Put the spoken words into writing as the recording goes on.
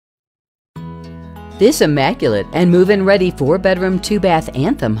This immaculate and move-in ready 4-bedroom 2-bath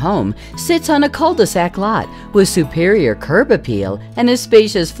Anthem home sits on a cul-de-sac lot with superior curb appeal and a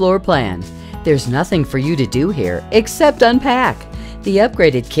spacious floor plan. There's nothing for you to do here except unpack. The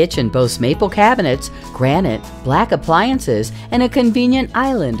upgraded kitchen boasts maple cabinets, granite, black appliances, and a convenient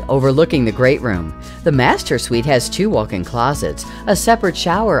island overlooking the great room. The master suite has 2 walk-in closets, a separate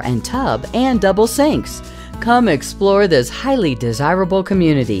shower and tub, and double sinks. Come explore this highly desirable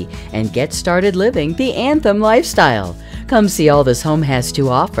community and get started living the Anthem lifestyle. Come see all this home has to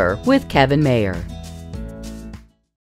offer with Kevin Mayer.